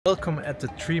Welcome at the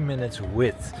 3 minutes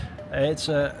with.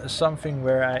 It's something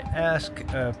where I ask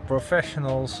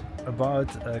professionals about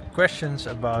questions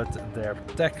about their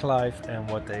tech life and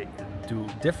what they do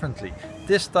differently.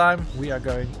 This time we are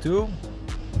going to...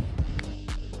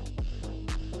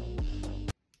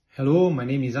 Hello, my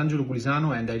name is Angelo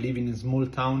Gulisano and I live in a small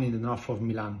town in the north of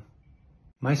Milan.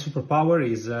 My superpower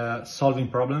is solving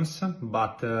problems,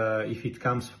 but if it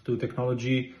comes to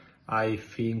technology, I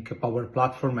think Power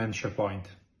Platform and SharePoint.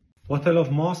 What I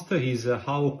love most is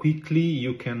how quickly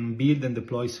you can build and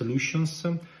deploy solutions,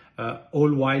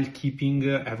 all while keeping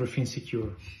everything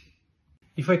secure.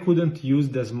 If I couldn't use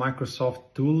these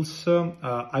Microsoft tools,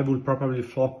 I would probably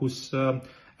focus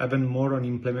even more on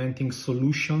implementing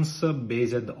solutions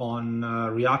based on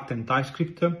React and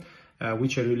TypeScript,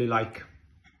 which I really like.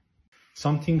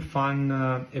 Something fun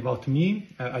about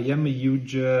me, I am a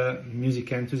huge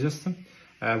music enthusiast.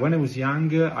 When I was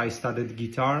young, I studied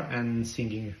guitar and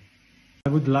singing. I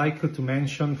would like to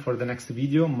mention for the next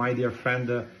video my dear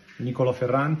friend Nicola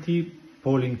Ferranti,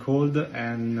 Pauline Cold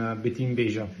and Bettin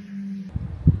Beja.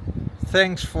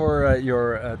 Thanks for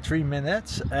your 3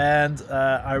 minutes, and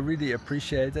I really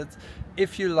appreciate it.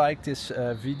 If you like this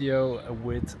video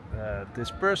with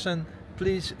this person,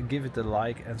 please give it a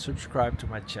like and subscribe to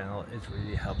my channel. It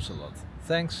really helps a lot.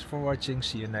 Thanks for watching.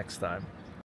 See you next time.